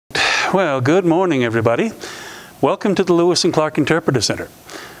Well, good morning, everybody. Welcome to the Lewis and Clark Interpretive Center.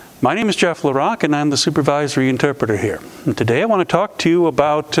 My name is Jeff LaRock, and I'm the supervisory interpreter here. And today I want to talk to you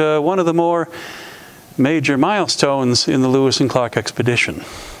about one of the more major milestones in the Lewis and Clark expedition,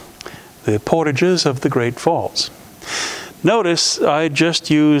 the portages of the Great Falls. Notice I just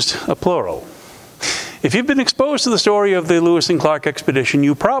used a plural. If you've been exposed to the story of the Lewis and Clark expedition,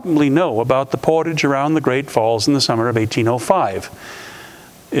 you probably know about the portage around the Great Falls in the summer of 1805.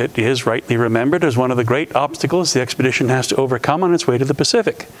 It is rightly remembered as one of the great obstacles the expedition has to overcome on its way to the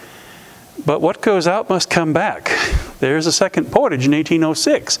Pacific. But what goes out must come back. There's a second portage in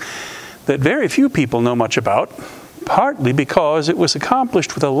 1806 that very few people know much about, partly because it was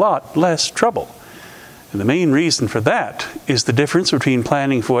accomplished with a lot less trouble. And the main reason for that is the difference between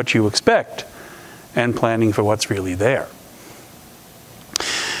planning for what you expect and planning for what's really there.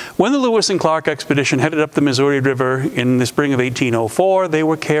 When the Lewis and Clark expedition headed up the Missouri River in the spring of 1804, they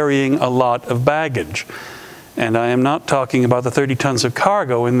were carrying a lot of baggage. And I am not talking about the 30 tons of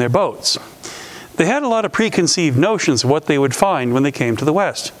cargo in their boats. They had a lot of preconceived notions of what they would find when they came to the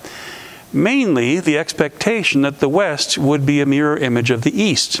West. Mainly the expectation that the West would be a mirror image of the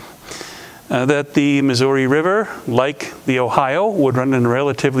East. That the Missouri River, like the Ohio, would run in a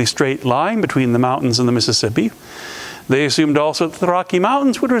relatively straight line between the mountains and the Mississippi. They assumed also that the Rocky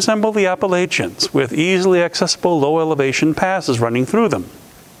Mountains would resemble the Appalachians, with easily accessible low-elevation passes running through them.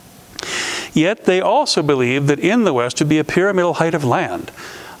 Yet they also believed that in the West would be a pyramidal height of land,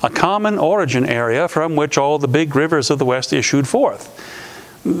 a common origin area from which all the big rivers of the West issued forth.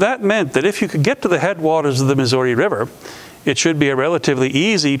 That meant that if you could get to the headwaters of the Missouri River, it should be a relatively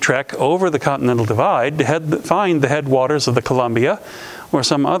easy trek over the Continental Divide to find the headwaters of the Columbia or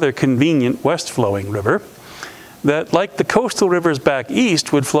some other convenient west-flowing river that, like the coastal rivers back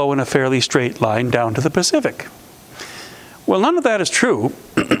east, would flow in a fairly straight line down to the Pacific. Well, none of that is true,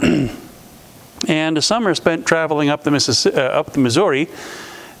 and a summer spent traveling up the Missouri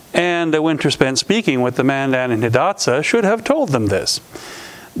and a winter spent speaking with the Mandan and Hidatsa should have told them this.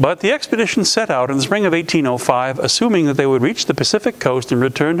 But the expedition set out in the spring of 1805, assuming that they would reach the Pacific coast and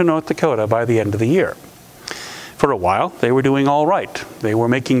return to North Dakota by the end of the year. For a while, they were doing all right. They were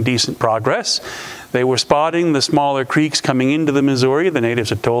making decent progress. They were spotting the smaller creeks coming into the Missouri the natives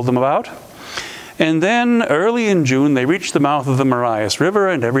had told them about. And then, early in June, they reached the mouth of the Marias River,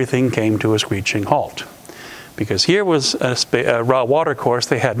 and everything came to a screeching halt. Because here was a raw water course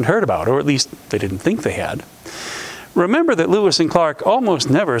they hadn't heard about, or at least they didn't think they had. Remember that Lewis and Clark almost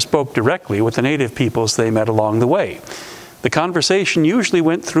never spoke directly with the native peoples they met along the way. The conversation usually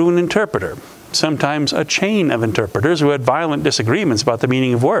went through an interpreter, sometimes a chain of interpreters who had violent disagreements about the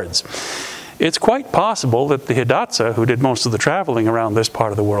meaning of words. It's quite possible that the Hidatsa, who did most of the traveling around this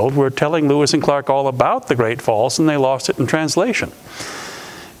part of the world, were telling Lewis and Clark all about the Great Falls and they lost it in translation.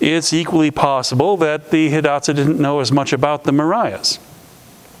 It's equally possible that the Hidatsa didn't know as much about the Marias.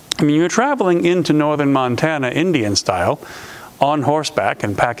 I mean, you're traveling into northern Montana Indian style, on horseback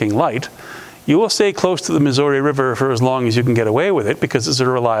and packing light. You will stay close to the Missouri River for as long as you can get away with it because it's a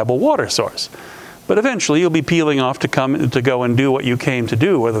reliable water source. But eventually you'll be peeling off to go and do what you came to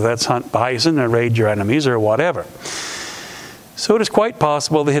do, whether that's hunt bison or raid your enemies or whatever. So it is quite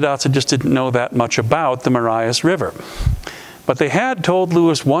possible the Hidatsa just didn't know that much about the Marias River. But they had told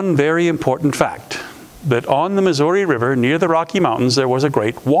Lewis one very important fact, that on the Missouri River near the Rocky Mountains there was a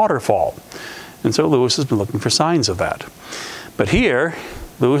great waterfall. And so Lewis has been looking for signs of that. But here,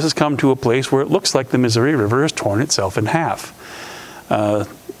 Lewis has come to a place where it looks like the Missouri River has torn itself in half.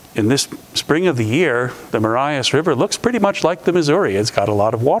 In this spring of the year, the Marias River looks pretty much like the Missouri. It's got a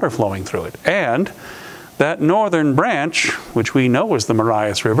lot of water flowing through it. And that northern branch, which we know is the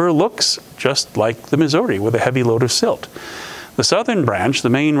Marias River, looks just like the Missouri with a heavy load of silt. The southern branch, the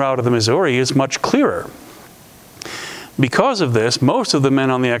main route of the Missouri, is much clearer. Because of this, most of the men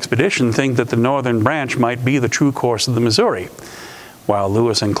on the expedition think that the northern branch might be the true course of the Missouri, while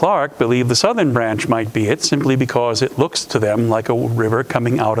Lewis and Clark believe the southern branch might be it simply because it looks to them like a river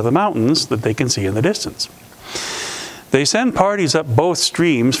coming out of the mountains that they can see in the distance. They send parties up both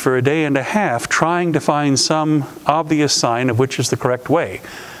streams for a day and a half trying to find some obvious sign of which is the correct way,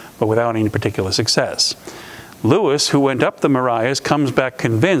 but without any particular success. Lewis, who went up the Marias, comes back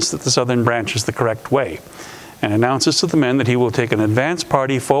convinced that the southern branch is the correct way and announces to the men that he will take an advance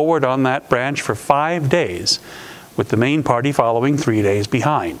party forward on that branch for 5 days, with the main party following 3 days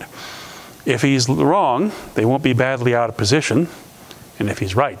behind. If he's wrong, they won't be badly out of position, and if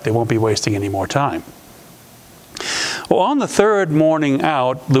he's right, they won't be wasting any more time. Well, on the third morning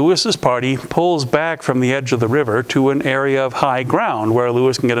out, Lewis's party pulls back from the edge of the river to an area of high ground where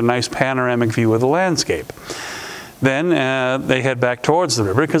Lewis can get a nice panoramic view of the landscape. Then they head back towards the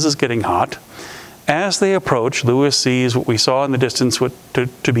river because it's getting hot. As they approach, Lewis sees what we saw in the distance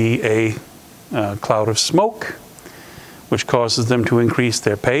to be a cloud of smoke, which causes them to increase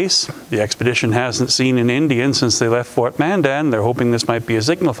their pace. The expedition hasn't seen an Indian since they left Fort Mandan. They're hoping this might be a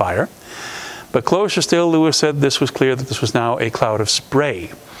signal fire. But closer still, Lewis said this was clear that this was now a cloud of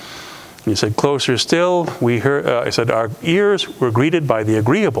spray. He said, closer still, we heard, I said, our ears were greeted by the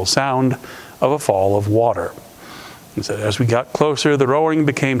agreeable sound of a fall of water. He said, as we got closer, the roaring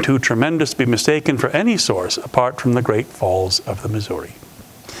became too tremendous to be mistaken for any source apart from the great falls of the Missouri.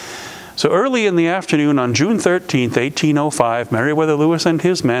 So early in the afternoon on June 13th, 1805, Meriwether Lewis and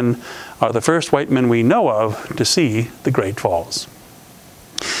his men are the first white men we know of to see the Great Falls.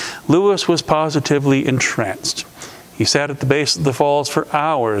 Lewis was positively entranced. He sat at the base of the falls for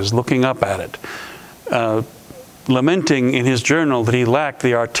hours looking up at it, lamenting in his journal that he lacked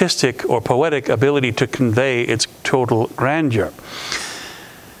the artistic or poetic ability to convey its total grandeur.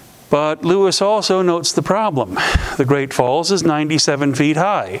 But Lewis also notes the problem. The Great Falls is 97 feet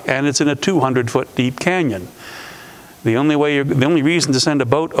high, and it's in a 200-foot deep canyon. The only reason to send a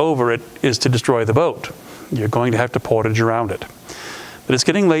boat over it is to destroy the boat. You're going to have to portage around it. But it's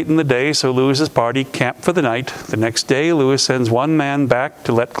getting late in the day, so Lewis's party camp for the night. The next day, Lewis sends one man back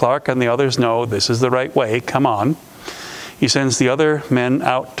to let Clark and the others know this is the right way, come on. He sends the other men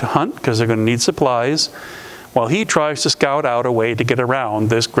out to hunt because they're going to need supplies, while he tries to scout out a way to get around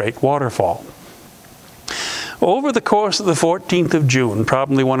this great waterfall. Over the course of the 14th of June,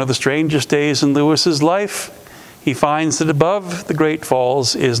 probably one of the strangest days in Lewis's life, he finds that above the Great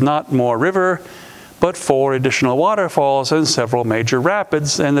Falls is not more river, but 4 additional waterfalls and several major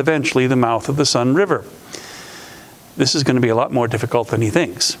rapids, and eventually the mouth of the Sun River. This is going to be a lot more difficult than he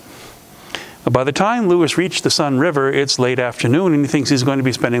thinks. But by the time Lewis reached the Sun River, it's late afternoon, and he thinks he's going to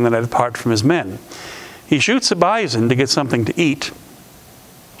be spending the night apart from his men. He shoots a bison to get something to eat,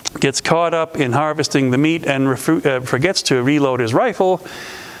 gets caught up in harvesting the meat, and forgets to reload his rifle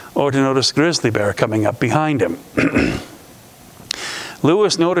or to notice a grizzly bear coming up behind him.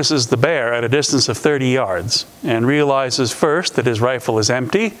 Lewis notices the bear at a distance of 30 yards and realizes first that his rifle is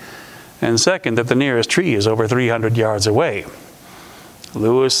empty, and second that the nearest tree is over 300 yards away.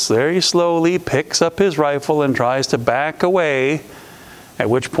 Lewis very slowly picks up his rifle and tries to back away, at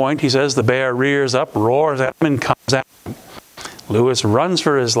which point he says the bear rears up, roars at him, and comes at him. Lewis runs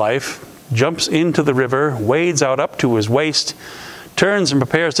for his life, jumps into the river, wades out up to his waist, turns and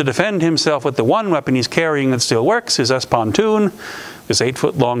prepares to defend himself with the one weapon he's carrying that still works, his S-pontoon, this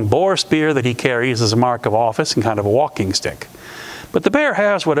 8-foot-long boar spear that he carries as a mark of office and kind of a walking stick. But the bear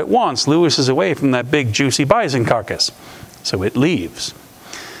has what it wants. Lewis is away from that big, juicy bison carcass, so it leaves.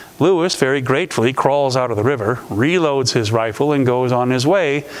 Lewis very gratefully crawls out of the river, reloads his rifle, and goes on his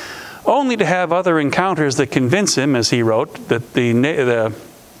way, only to have other encounters that convince him, as he wrote, that the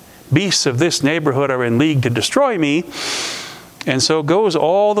beasts of this neighborhood are in league to destroy me, and so goes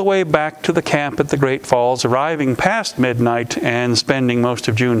all the way back to the camp at the Great Falls, arriving past midnight and spending most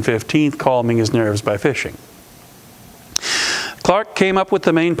of June 15th calming his nerves by fishing. Clark came up with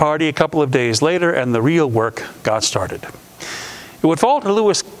the main party a couple of days later, and the real work got started. It would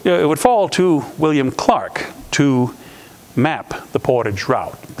fall to William Clark to map the portage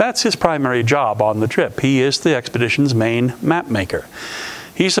route. That's his primary job on the trip. He is the expedition's main map maker.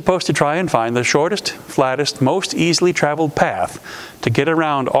 He's supposed to try and find the shortest, flattest, most easily traveled path to get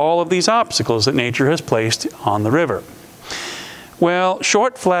around all of these obstacles that nature has placed on the river. Well,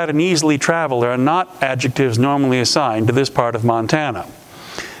 short, flat, and easily traveled are not adjectives normally assigned to this part of Montana.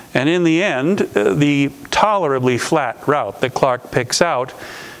 And in the end, the tolerably flat route that Clark picks out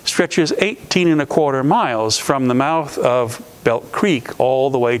stretches 18¼ miles from the mouth of Belt Creek all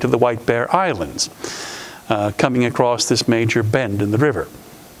the way to the White Bear Islands, coming across this major bend in the river.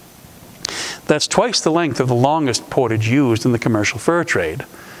 That's twice the length of the longest portage used in the commercial fur trade.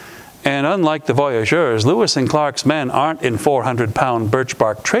 And unlike the voyageurs, Lewis and Clark's men aren't in 400-pound birch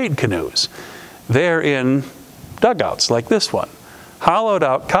bark trade canoes. They're in dugouts like this one. Hollowed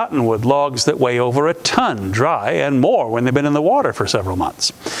out cottonwood logs that weigh over a ton dry and more when they've been in the water for several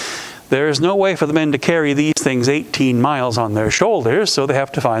months. There is no way for the men to carry these things 18 miles on their shoulders, so they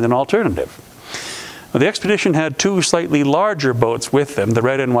have to find an alternative. The expedition had 2 slightly larger boats with them, the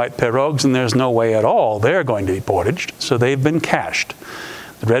red and white pirogues, and there's no way at all they're going to be portaged, so they've been cached.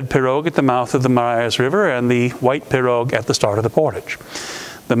 The red pirogue at the mouth of the Marias River and the white pirogue at the start of the portage.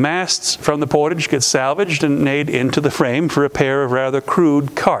 The masts from the portage get salvaged and made into the frame for a pair of rather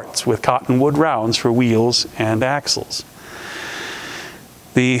crude carts with cottonwood rounds for wheels and axles.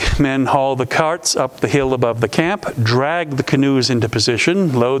 The men haul the carts up the hill above the camp, drag the canoes into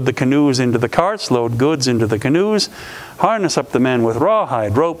position, load the canoes into the carts, load goods into the canoes, harness up the men with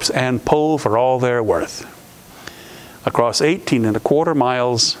rawhide ropes, and pull for all they're worth. Across 18¼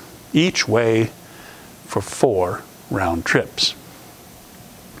 miles each way for 4 round trips.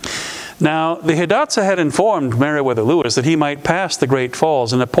 Now, the Hidatsa had informed Meriwether Lewis that he might pass the Great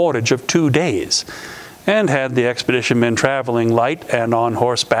Falls in a portage of 2 days. And had the expedition been traveling light and on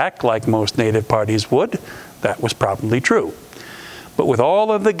horseback, like most native parties would, that was probably true. But with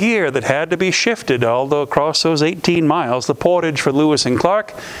all of the gear that had to be shifted, although across those 18 miles, the portage for Lewis and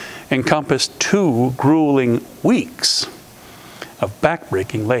Clark encompassed 2 grueling weeks of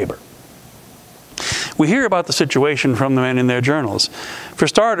backbreaking labor. We hear about the situation from the men in their journals. For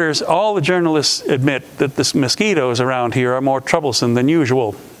starters, all the journalists admit that the mosquitoes around here are more troublesome than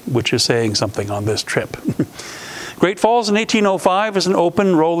usual, which is saying something on this trip. Great Falls in 1805 is an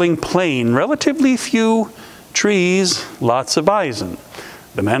open, rolling plain, relatively few trees, lots of bison.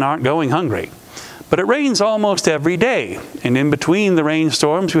 The men aren't going hungry. But it rains almost every day, and in between the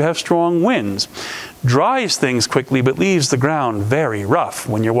rainstorms you have strong winds. Dries things quickly, but leaves the ground very rough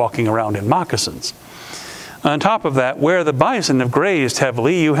when you're walking around in moccasins. On top of that, where the bison have grazed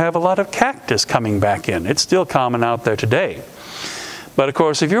heavily, you have a lot of cactus coming back in. It's still common out there today. But of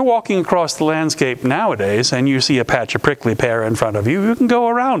course, if you're walking across the landscape nowadays and you see a patch of prickly pear in front of you, you can go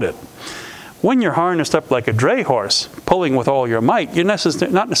around it. When you're harnessed up like a dray horse, pulling with all your might, you're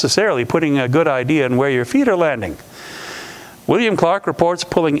not necessarily putting a good idea on where your feet are landing. William Clark reports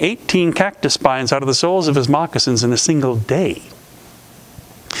pulling 18 cactus spines out of the soles of his moccasins in a single day.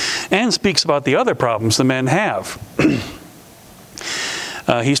 And speaks about the other problems the men have.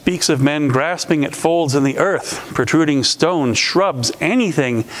 He speaks of men grasping at folds in the earth, protruding stones, shrubs,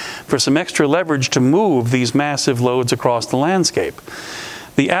 anything for some extra leverage to move these massive loads across the landscape.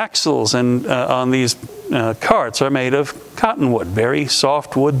 The axles on these carts are made of cottonwood, very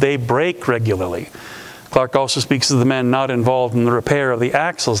soft wood. They break regularly. Clark also speaks of the men not involved in the repair of the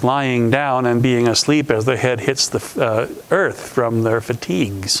axles lying down and being asleep as their head hits the earth from their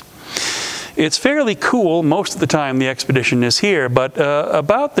fatigues. It's fairly cool most of the time the expedition is here, but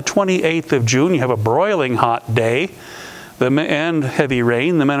about the 28th of June, you have a broiling hot day and heavy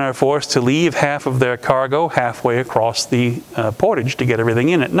rain. The men are forced to leave half of their cargo halfway across the portage to get everything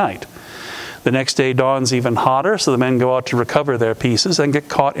in at night. The next day dawns even hotter, so the men go out to recover their pieces and get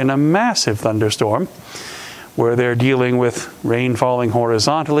caught in a massive thunderstorm where they're dealing with rain falling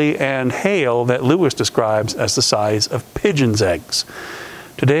horizontally and hail that Lewis describes as the size of pigeons' eggs.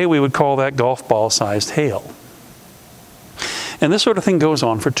 Today we would call that golf ball-sized hail. And this sort of thing goes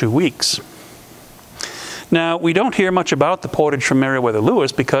on for 2 weeks. Now, we don't hear much about the portage from Meriwether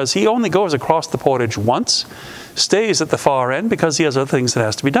Lewis because he only goes across the portage once, stays at the far end because he has other things that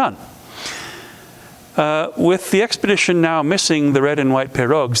has to be done. With the expedition now missing the red and white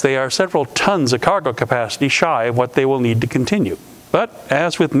pirogues, they are several tons of cargo capacity shy of what they will need to continue. But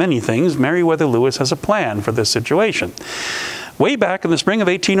as with many things, Meriwether Lewis has a plan for this situation. Way back in the spring of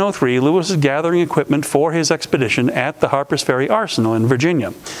 1803, Lewis is gathering equipment for his expedition at the Harper's Ferry Arsenal in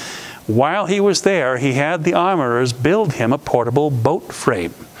Virginia. While he was there, he had the armorers build him a portable boat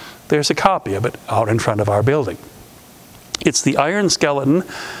frame. There's a copy of it out in front of our building. It's the iron skeleton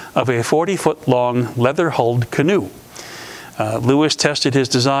of a 40-foot-long leather-hulled canoe. Lewis tested his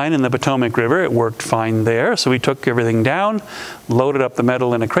design in the Potomac River. It worked fine there, so he took everything down, loaded up the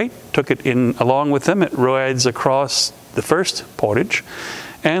metal in a crate, took it in along with him. It rides across the first portage,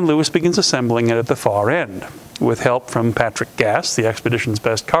 and Lewis begins assembling it at the far end, with help from Patrick Gass, the expedition's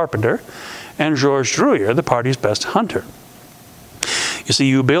best carpenter, and Georges Drouillard, the party's best hunter. You see,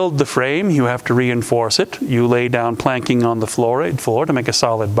 you build the frame, you have to reinforce it, you lay down planking on the floor to make a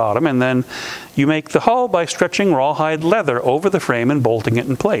solid bottom, and then you make the hull by stretching rawhide leather over the frame and bolting it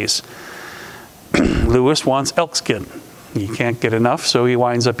in place. Lewis wants elkskin. He can't get enough, so he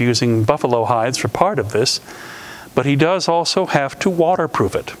winds up using buffalo hides for part of this, but he does also have to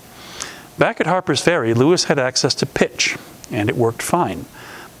waterproof it. Back at Harper's Ferry, Lewis had access to pitch, and it worked fine,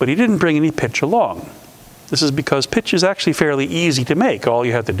 but he didn't bring any pitch along. This is because pitch is actually fairly easy to make. All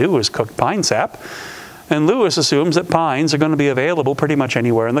you have to do is cook pine sap, and Lewis assumes that pines are going to be available pretty much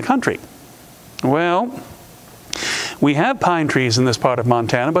anywhere in the country. Well, we have pine trees in this part of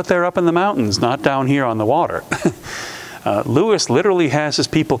Montana, but they're up in the mountains, not down here on the water. Lewis literally has his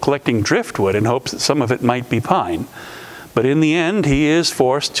people collecting driftwood in hopes that some of it might be pine. But in the end, he is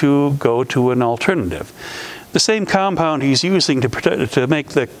forced to go to an alternative. The same compound he's using to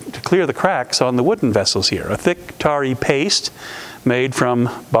clear the cracks on the wooden vessels here, a thick tarry paste made from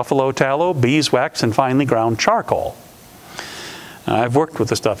buffalo tallow, beeswax, and finely ground charcoal. I've worked with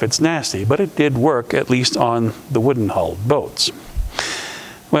the stuff. It's nasty, but it did work, at least on the wooden-hulled boats.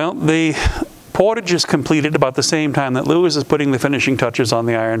 Well, the portage is completed about the same time that Lewis is putting the finishing touches on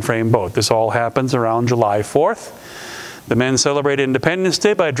the iron frame boat. This all happens around July 4th. The men celebrate Independence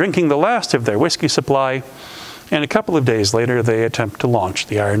Day by drinking the last of their whiskey supply, and a couple of days later they attempt to launch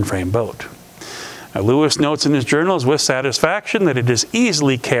the iron frame boat. Lewis notes in his journals with satisfaction that it is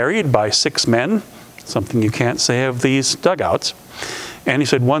easily carried by 6 men, something you can't say of these dugouts. And he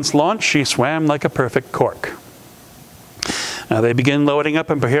said once launched, she swam like a perfect cork. Now they begin loading up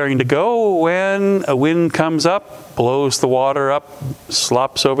and preparing to go when a wind comes up, blows the water up,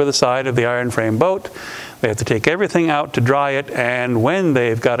 slops over the side of the iron frame boat. They have to take everything out to dry it, and when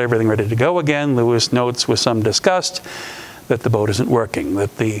they've got everything ready to go again, Lewis notes with some disgust that the boat isn't working,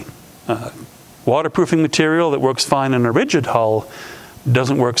 that the waterproofing material that works fine on a rigid hull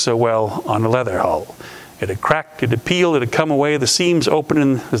doesn't work so well on a leather hull. It had cracked, it had peeled, it had come away, the seams open,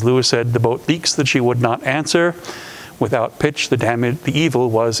 and as Lewis said, the boat leaks that she would not answer. Without pitch, the damage, the evil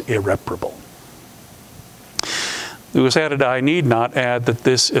was irreparable. Lewis added, I need not add that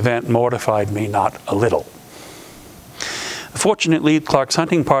this event mortified me not a little. Fortunately, Clark's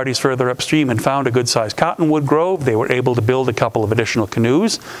hunting parties further upstream had found a good-sized cottonwood grove. They were able to build a couple of additional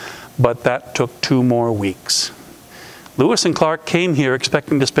canoes, but that took 2 more weeks. Lewis and Clark came here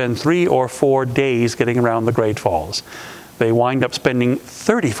expecting to spend 3 or 4 days getting around the Great Falls. They wind up spending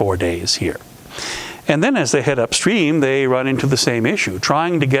 34 days here. And then as they head upstream, they run into the same issue,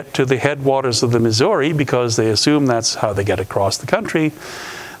 trying to get to the headwaters of the Missouri because they assume that's how they get across the country.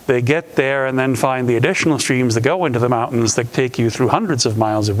 They get there and then find the additional streams that go into the mountains that take you through hundreds of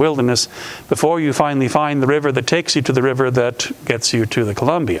miles of wilderness before you finally find the river that takes you to the river that gets you to the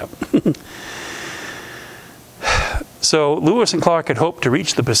Columbia. So Lewis and Clark had hoped to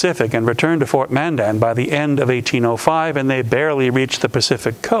reach the Pacific and return to Fort Mandan by the end of 1805, and they barely reached the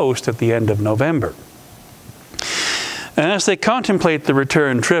Pacific coast at the end of November. And as they contemplate the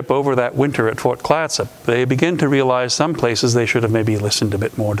return trip over that winter at Fort Clatsop, they begin to realize some places they should have maybe listened a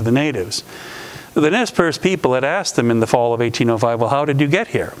bit more to the natives. The Nez Perce people had asked them in the fall of 1805, well, how did you get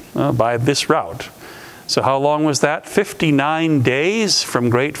here? Well, by this route. So how long was that? 59 days from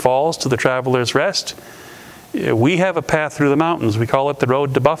Great Falls to the Traveler's Rest. We have a path through the mountains. We call it the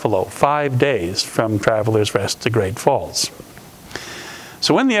Road to Buffalo, 5 days from Traveler's Rest to Great Falls.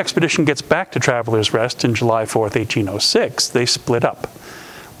 So when the expedition gets back to Traveler's Rest in July 4th, 1806, they split up.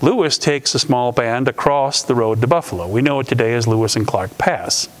 Lewis takes a small band across the Road to Buffalo. We know it today as Lewis and Clark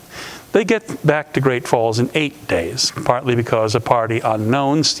Pass. They get back to Great Falls in 8 days, partly because a party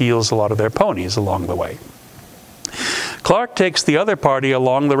unknown steals a lot of their ponies along the way. Clark takes the other party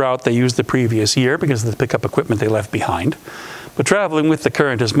along the route they used the previous year because of the pickup equipment they left behind. But traveling with the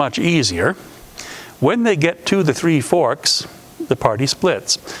current is much easier. When they get to the Three Forks, the party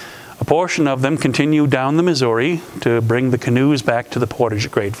splits. A portion of them continue down the Missouri to bring the canoes back to the portage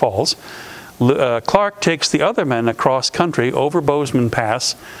at Great Falls. Clark takes the other men across country over Bozeman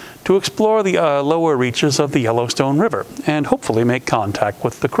Pass to explore the lower reaches of the Yellowstone River and hopefully make contact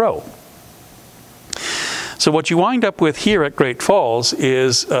with the Crow. So what you wind up with here at Great Falls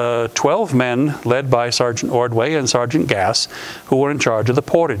is 12 men led by Sergeant Ordway and Sergeant Gass, who were in charge of the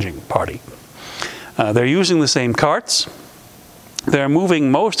portaging party. They're using the same carts. They're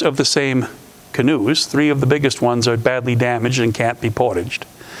moving most of the same canoes. 3 of the biggest ones are badly damaged and can't be portaged.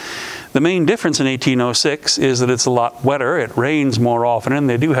 The main difference in 1806 is that it's a lot wetter. It rains more often, and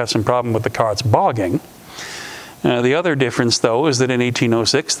they do have some problem with the carts bogging. The other difference, though, is that in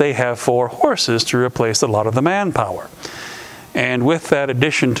 1806 they have 4 horses to replace a lot of the manpower. And with that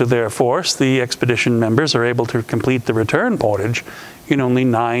addition to their force, the expedition members are able to complete the return portage in only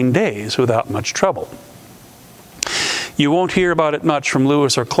 9 days without much trouble. You won't hear about it much from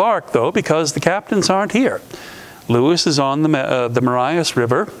Lewis or Clark, though, because the captains aren't here. Lewis is on the Marias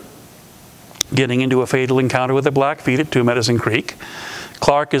River, getting into a fatal encounter with the Blackfeet at Two Medicine Creek.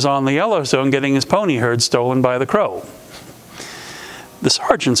 Clark is on the Yellowstone, getting his pony herd stolen by the Crow. The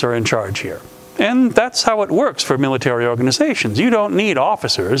sergeants are in charge here. And that's how it works for military organizations. You don't need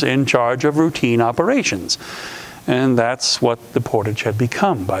officers in charge of routine operations. And that's what the portage had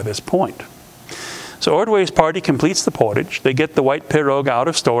become by this point. So Ordway's party completes the portage. They get the white pirogue out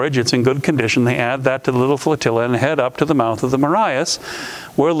of storage. It's in good condition. They add that to the little flotilla and head up to the mouth of the Marias,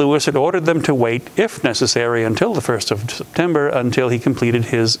 where Lewis had ordered them to wait, if necessary, until the 1st of September, until he completed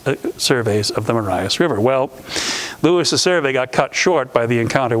his surveys of the Marias River. Well, Lewis's survey got cut short by the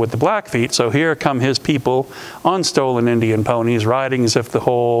encounter with the Blackfeet, so here come his people on stolen Indian ponies, riding as if the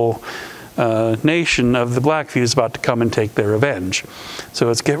whole nation of the Blackfeet is about to come and take their revenge. So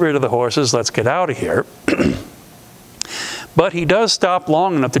let's get rid of the horses, let's get out of here. But he does stop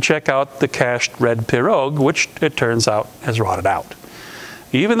long enough to check out the cached red pirogue, which it turns out has rotted out.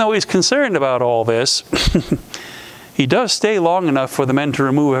 Even though he's concerned about all this, he does stay long enough for the men to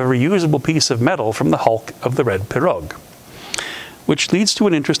remove a reusable piece of metal from the hulk of the red pirogue. Which leads to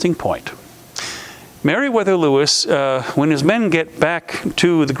an interesting point. Meriwether Lewis, when his men get back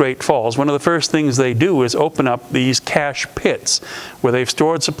to the Great Falls, one of the first things they do is open up these cache pits where they've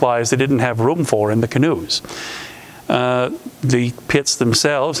stored supplies they didn't have room for in the canoes. The pits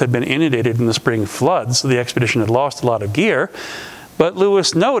themselves had been inundated in the spring floods, so the expedition had lost a lot of gear. But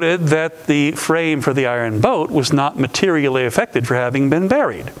Lewis noted that the frame for the iron boat was not materially affected for having been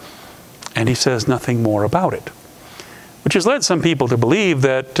buried. And he says nothing more about it, which has led some people to believe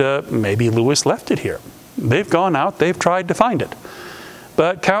that maybe Lewis left it here. They've gone out, they've tried to find it.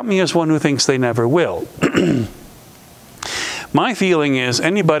 But count me as one who thinks they never will. My feeling is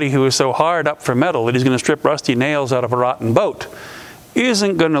anybody who is so hard up for metal that he's going to strip rusty nails out of a rotten boat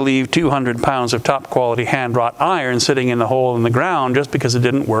isn't going to leave 200 pounds of top quality hand wrought iron sitting in the hole in the ground just because it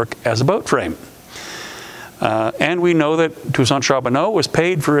didn't work as a boat frame. And we know that Toussaint Charbonneau was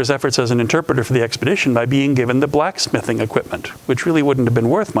paid for his efforts as an interpreter for the expedition by being given the blacksmithing equipment, which really wouldn't have been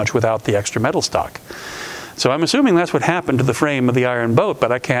worth much without the extra metal stock. So I'm assuming that's what happened to the frame of the iron boat,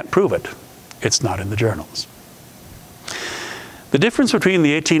 but I can't prove it. It's not in the journals. The difference between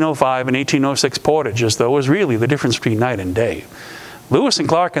the 1805 and 1806 portages, though, was really the difference between night and day. Lewis and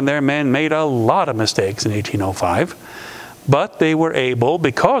Clark and their men made a lot of mistakes in 1805. But they were able,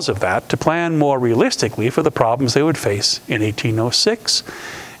 because of that, to plan more realistically for the problems they would face in 1806,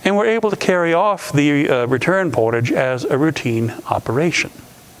 and were able to carry off the return portage as a routine operation.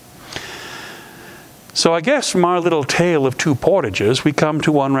 So I guess from our little tale of two portages, we come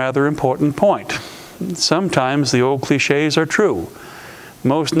to one rather important point. Sometimes the old cliches are true,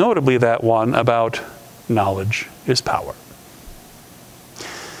 most notably that one about knowledge is power.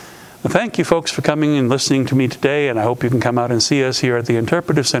 Well, thank you folks for coming and listening to me today, and I hope you can come out and see us here at the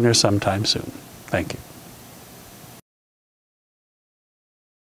Interpretive Center sometime soon. Thank you.